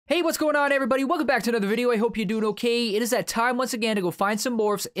Hey, what's going on, everybody? Welcome back to another video. I hope you're doing okay. It is that time once again to go find some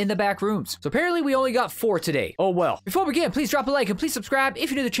morphs in the back rooms. So apparently we only got 4 today. Oh well. Before we begin, please drop a like and please subscribe if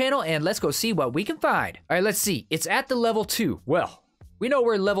you're new to the channel, and let's go see what we can find. All right, let's see. It's at the level 2. Well, we know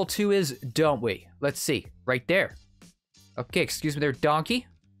where level 2 is, don't we? Let's see. Right there. Okay, excuse me there, donkey.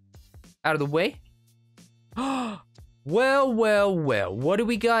 Out of the way. Well. What do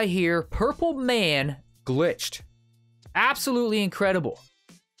we got here? Purple man glitched. Absolutely incredible.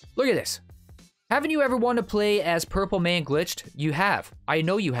 Look at this. Haven't you ever wanted to play as Purple Man Glitched? You have. I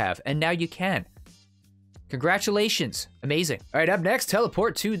know you have, and now you can. Congratulations. Amazing. All right, up next,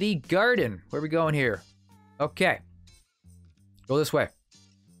 teleport to the garden. Where are we going here? Okay. Go this way.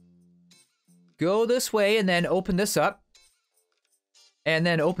 Go this way, and then open this up. And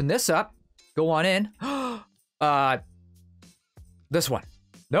then open this up. Go on in. This one.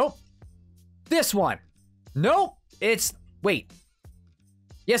 Nope. This one. Nope. It's... Wait.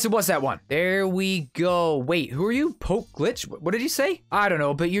 Yes, it was that one. There we go. Wait, who are you? Poke Glitch? What did you say? I don't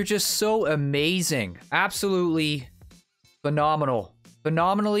know, but you're just so amazing. Absolutely phenomenal.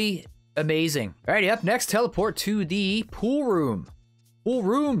 Phenomenally amazing. Alrighty, up next, teleport to the pool room. Pool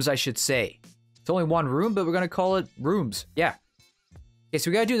rooms, I should say. It's only one room, but we're gonna call it rooms. Yeah. Okay,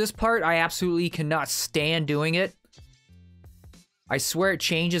 so we gotta do this part. I absolutely cannot stand doing it. I swear it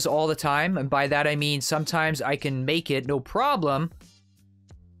changes all the time, and by that I mean sometimes I can make it, no problem.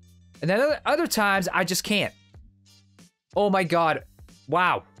 And then other times, I just can't. Oh my god.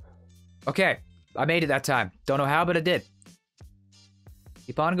 Wow. Okay. I made it that time. Don't know how, but I did.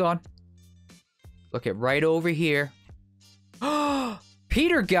 Keep on going. Look at right over here.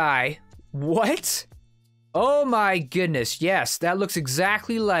 Peter guy. What? Oh my goodness. Yes, that looks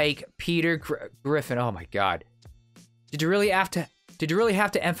exactly like Peter Griffin. Oh my god. Did you really have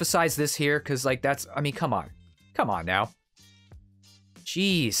to emphasize this here? Because, like, that's... I mean, come on. Come on now.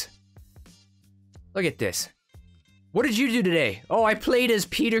 Jeez. Look at this. What did you do today? Oh, I played as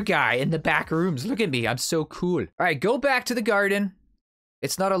Peter guy in the back rooms. Look at me. I'm so cool. All right, go back to the garden.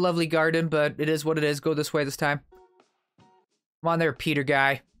 It's not a lovely garden, but it is what it is. Go this way this time. Come on there, Peter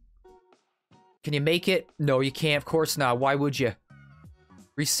guy. Can you make it? No, you can't. Of course not. Why would you?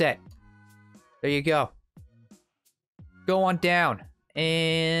 Reset. There you go. Go on down.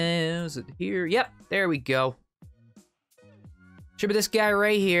 And is it here? Yep, there we go. Should be this guy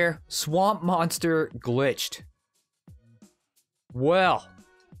right here. Swamp monster glitched. Well,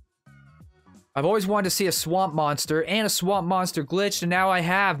 I've always wanted to see a swamp monster and a swamp monster glitched, and now I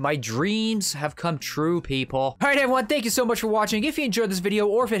have. My dreams have come true, people. All right, everyone, thank you so much for watching. If you enjoyed this video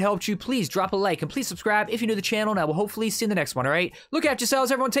or if it helped you, please drop a like and please subscribe if you're new to the channel, and I will hopefully see you in the next one, all right? Look after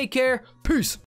yourselves, everyone. Take care. Peace.